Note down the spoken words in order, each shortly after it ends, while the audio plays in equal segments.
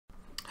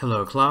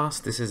Hello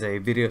class, this is a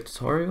video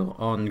tutorial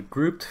on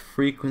grouped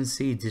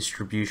frequency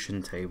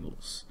distribution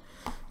tables.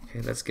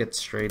 Okay, let's get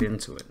straight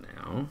into it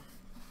now.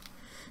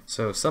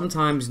 So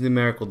sometimes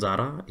numerical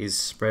data is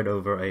spread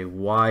over a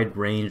wide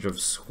range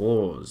of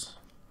scores.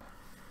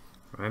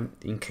 Right?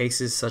 In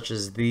cases such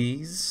as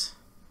these,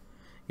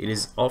 it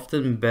is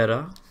often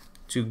better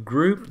to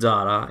group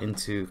data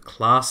into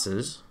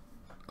classes.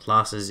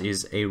 Classes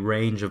is a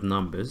range of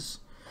numbers,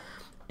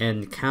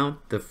 and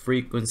count the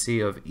frequency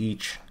of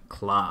each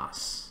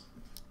class.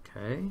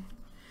 Okay,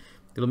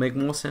 it'll make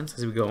more sense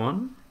as we go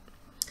on.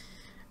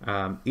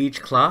 Each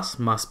class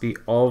must be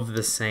of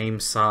the same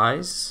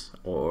size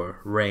or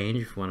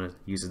range, if you want to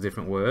use a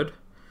different word.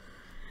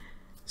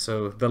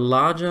 So the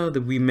larger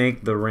that we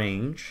make the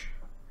range,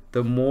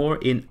 the more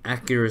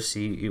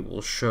inaccuracy it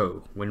will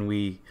show when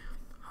we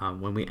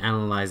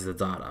analyze the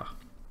data.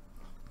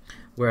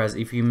 Whereas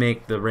if you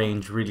make the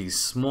range really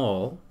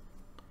small,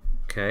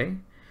 okay,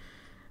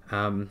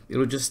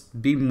 it'll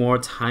just be more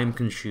time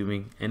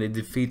consuming, and it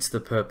defeats the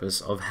purpose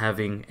of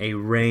having a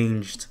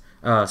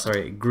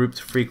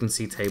grouped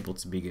frequency table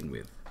to begin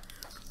with.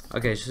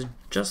 Okay, so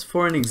just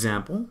for an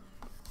example,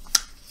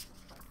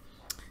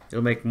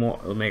 it'll make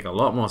a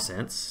lot more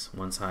sense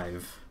once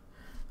I've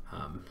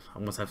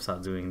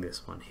started doing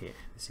this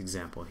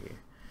example here.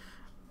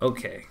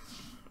 Okay,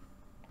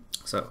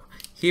 so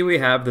here we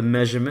have the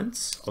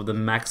measurements of the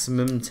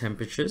maximum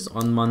temperatures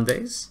on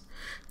Mondays,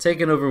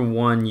 taken over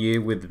 1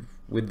 year with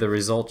the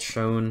results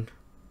shown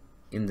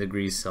in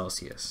degrees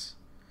Celsius.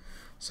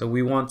 So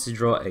we want to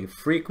draw a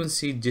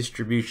frequency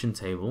distribution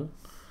table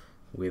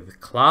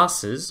with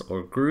classes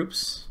or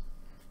groups.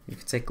 You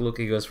can take a look,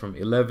 it goes from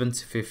 11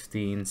 to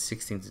 15,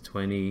 16 to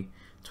 20,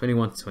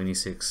 21 to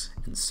 26,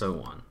 and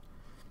so on.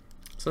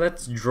 So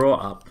let's draw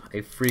up a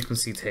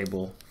frequency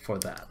table for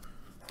that.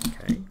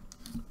 Okay.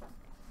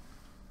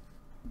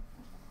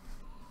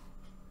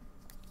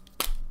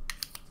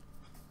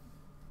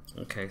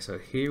 Okay, so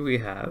here we're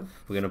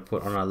going to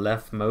put on our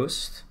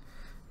leftmost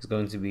is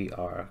going to be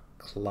our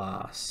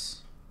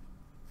class,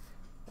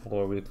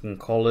 or we can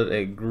call it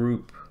a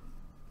group.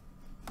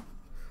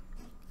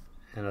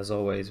 And as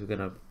always, we're going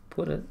to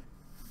put it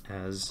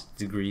as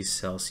degrees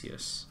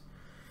Celsius.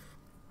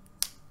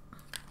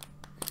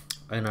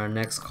 In our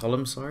next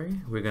column,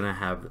 we're going to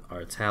have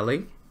our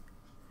tally.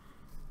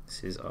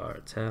 This is our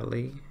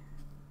tally.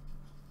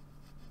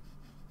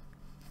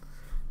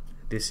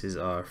 This is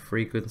our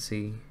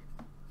frequency.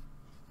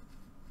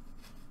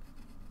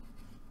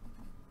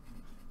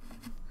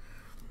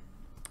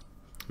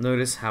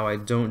 Notice how I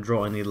don't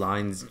draw any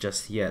lines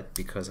just yet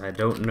because I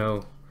don't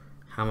know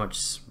how much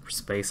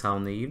space I'll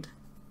need.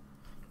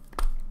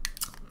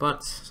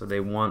 But, so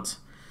they want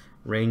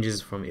ranges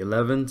from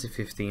 11 to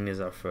 15 is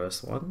our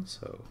first one.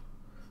 So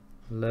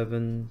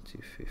 11 to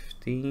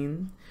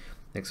 15.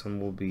 Next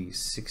one will be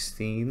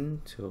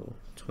 16 till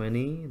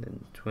 20,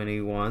 then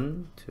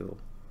 21 till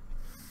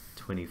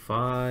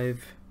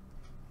 25,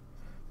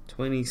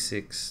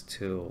 26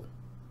 till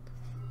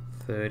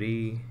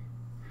 30,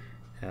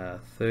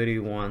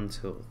 31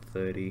 till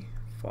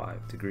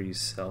 35 degrees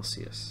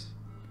Celsius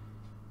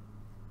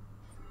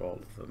for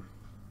all of them.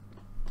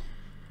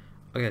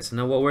 Okay, so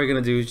now what we're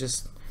going to do is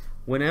just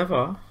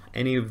whenever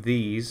any of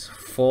these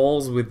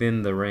falls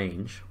within the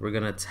range, we're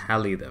going to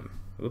tally them.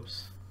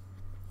 Oops,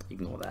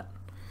 ignore that.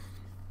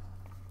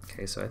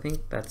 Okay, so I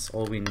think that's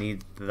all we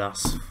need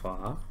thus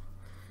far.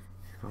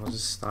 I'll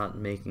just start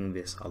making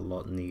this a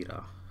lot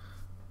neater.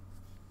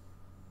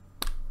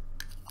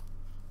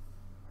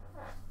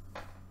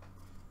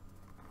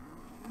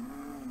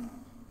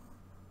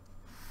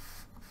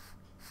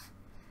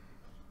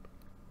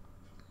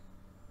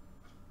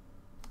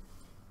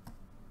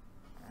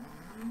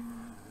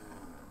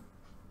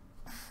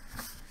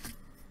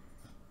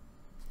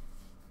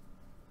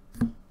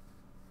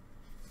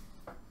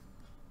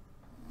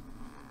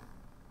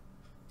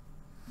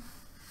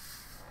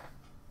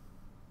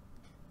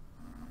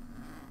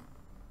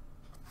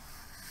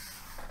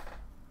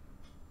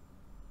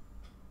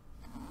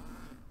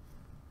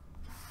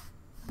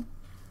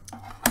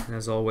 And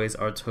as always,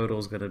 our total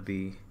is going to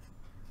be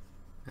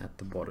at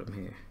the bottom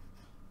here.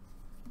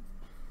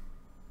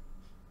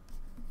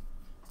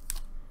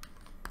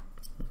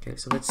 Okay,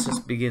 so let's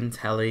just begin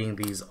tallying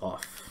these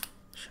off,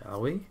 shall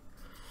we?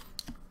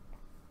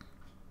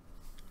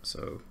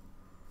 So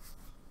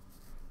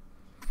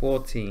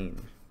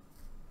 14,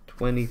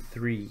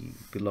 23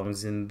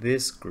 belongs in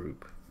this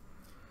group.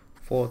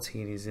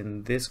 14 is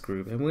in this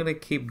group, and we're going to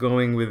keep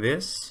going with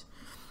this.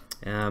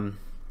 You're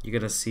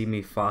going to see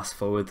me fast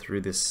forward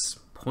through this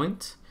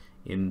point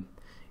in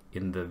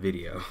the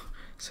video.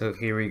 So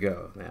here we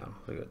go. Now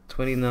we got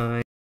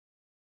 29.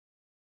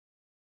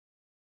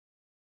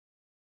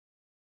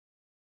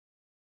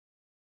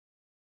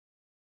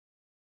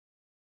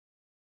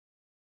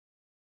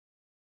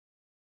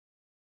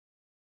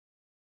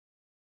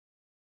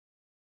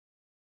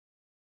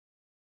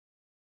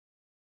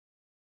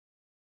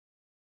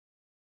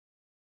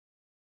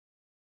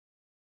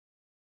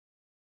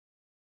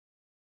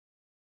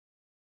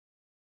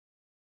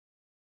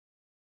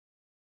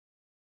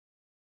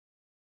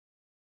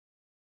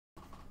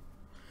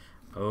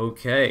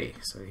 Okay,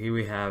 so here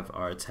we have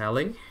our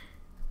tally,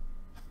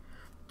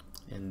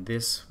 and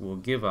this will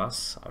give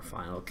us our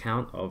final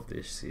count of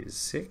this is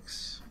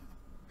 6.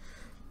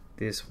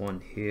 This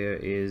one here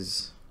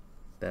is,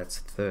 that's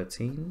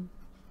 13.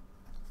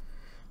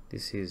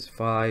 This is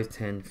 5,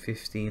 10,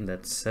 15,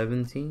 that's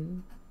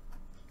 17.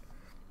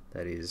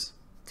 That is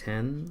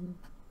 10,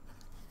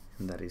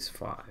 and that is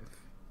 5.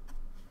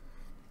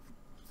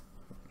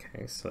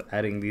 Okay, so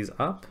adding these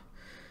up,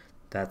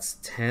 that's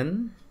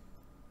 10.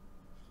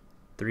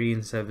 3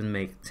 and 7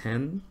 make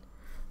 10,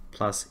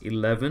 plus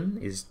 11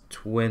 is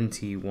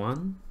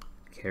 21,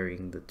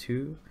 carrying the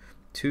 2.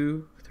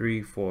 2,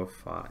 3, 4,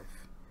 5.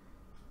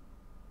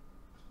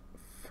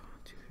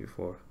 2, 3,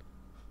 4.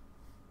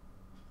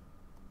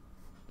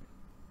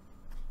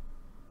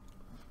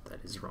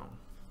 That is wrong.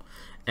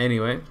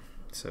 Anyway,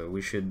 so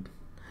we should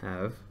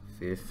have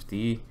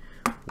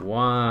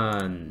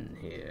 51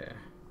 here.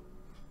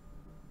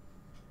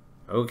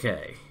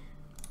 Okay.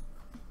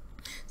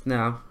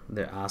 Now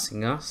they're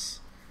asking us,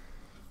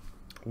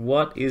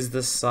 what is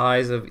the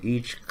size of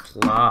each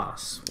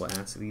class? We'll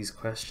answer these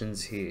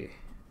questions here.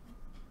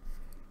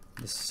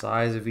 The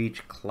size of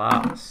each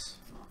class.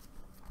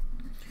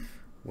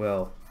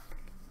 Well,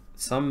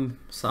 some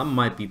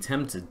might be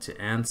tempted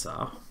to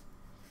answer.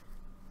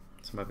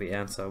 Some might be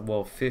answer,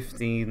 well,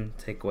 15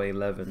 take away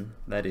 11,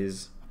 that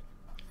is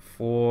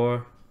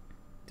 4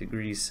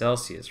 degrees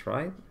Celsius,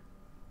 right?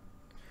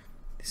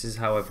 This is,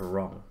 however,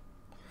 wrong.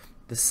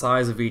 The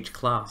size of each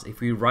class,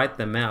 if we write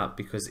them out,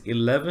 because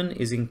 11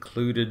 is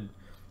included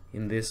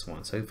in this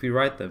one, so if we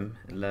write them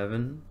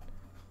 11,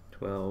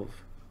 12,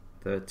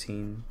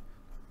 13,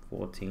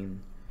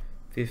 14,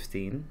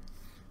 15,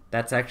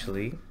 that's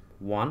actually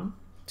 1,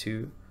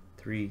 2,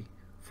 3,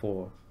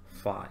 4,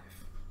 5.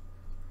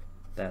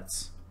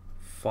 That's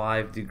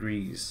 5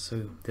 degrees.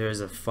 So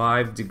there's a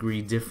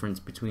 5-degree difference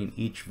between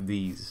each of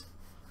these.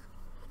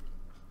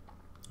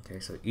 Okay,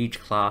 so each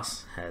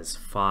class has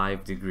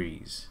 5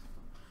 degrees.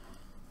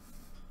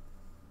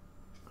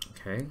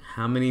 Okay,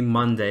 how many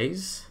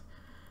Mondays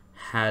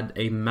had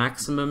a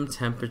maximum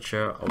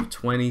temperature of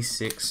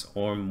 26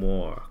 or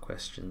more?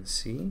 Question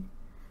C.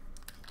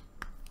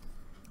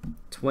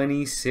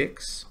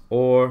 26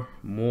 or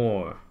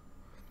more.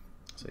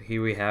 So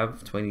here we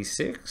have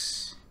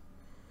 26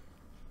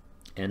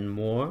 and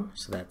more,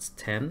 so that's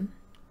 10.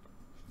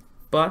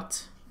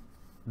 But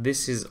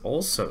this is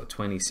also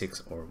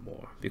 26 or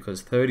more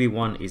because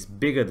 31 is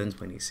bigger than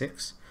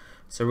 26.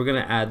 So we're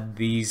going to add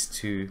these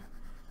two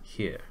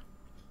here.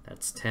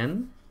 That's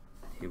 10.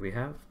 Here we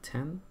have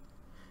 10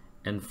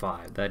 and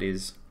 5. That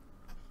is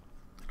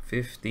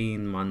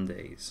 15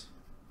 Mondays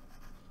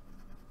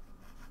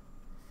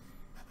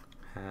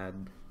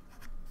had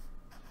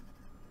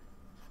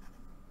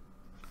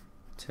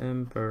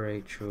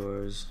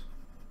temperatures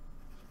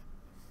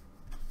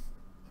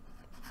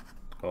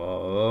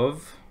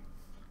of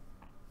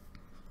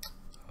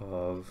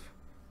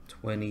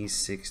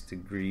 26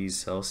 degrees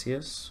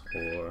Celsius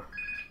or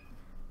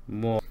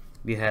more.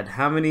 We had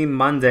how many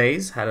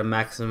Mondays had a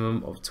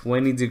maximum of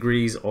 20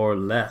 degrees or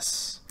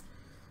less?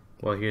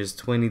 Well, here's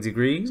 20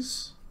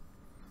 degrees,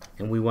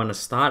 and we want to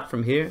start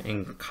from here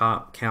and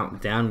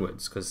count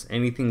downwards because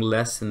anything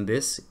less than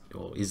this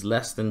is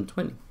less than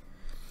 20.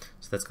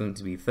 So that's going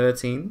to be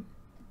 13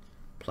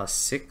 plus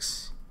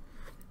 6.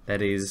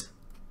 That is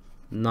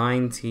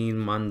 19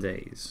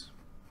 Mondays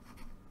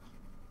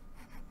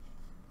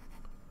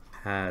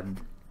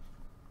had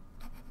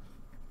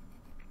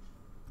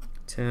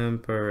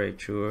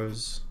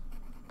temperatures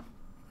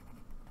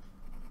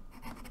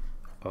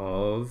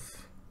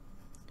of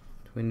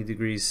 20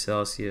 degrees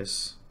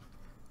Celsius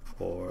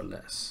or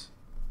less.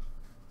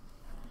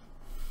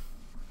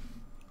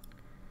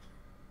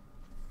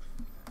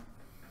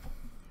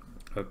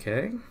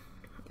 Okay,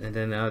 and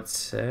then now it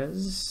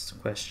says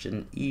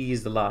question E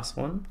is the last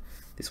one.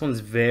 This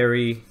one's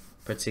very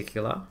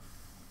particular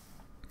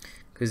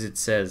because it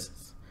says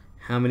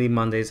how many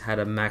Mondays had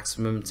a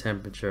maximum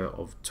temperature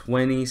of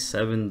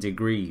 27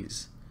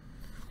 degrees.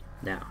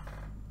 Now,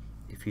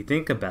 if you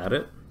think about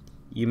it,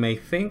 you may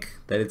think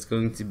that it's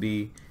going to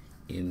be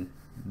in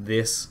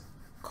this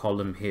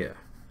column here,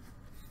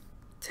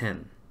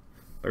 10.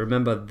 But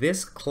remember,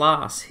 this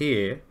class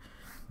here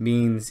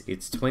means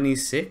it's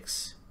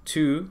 26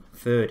 to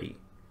 30.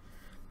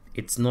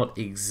 It's not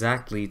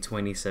exactly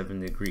 27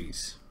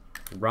 degrees.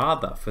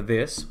 Rather, for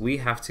this, we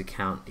have to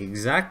count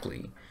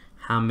exactly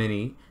how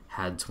many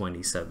had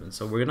 27.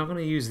 So we're not going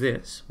to use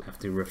this. We have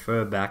to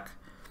refer back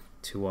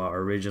to our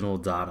original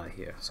data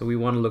here. So we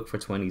want to look for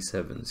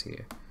 27s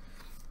here.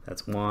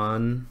 That's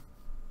 1.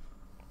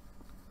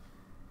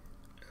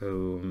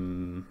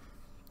 Can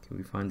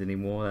we find any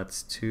more?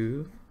 That's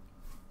 2.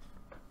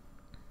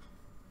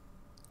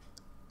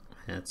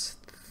 That's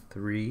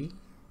 3.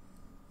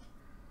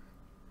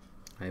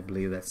 I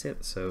believe that's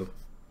it. So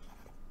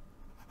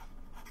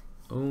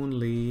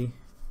only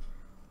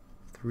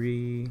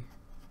 3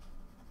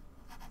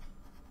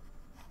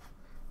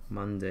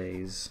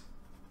 Mondays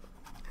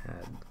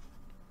had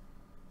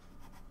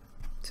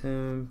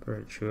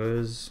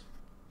temperatures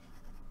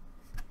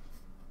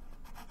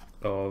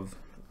of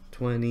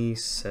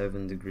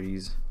 27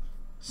 degrees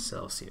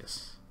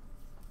Celsius.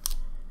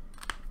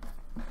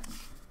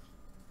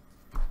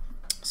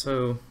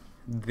 So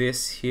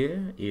this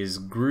here is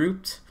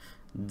grouped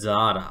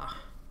data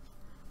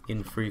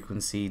in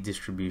frequency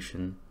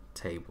distribution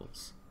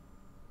tables.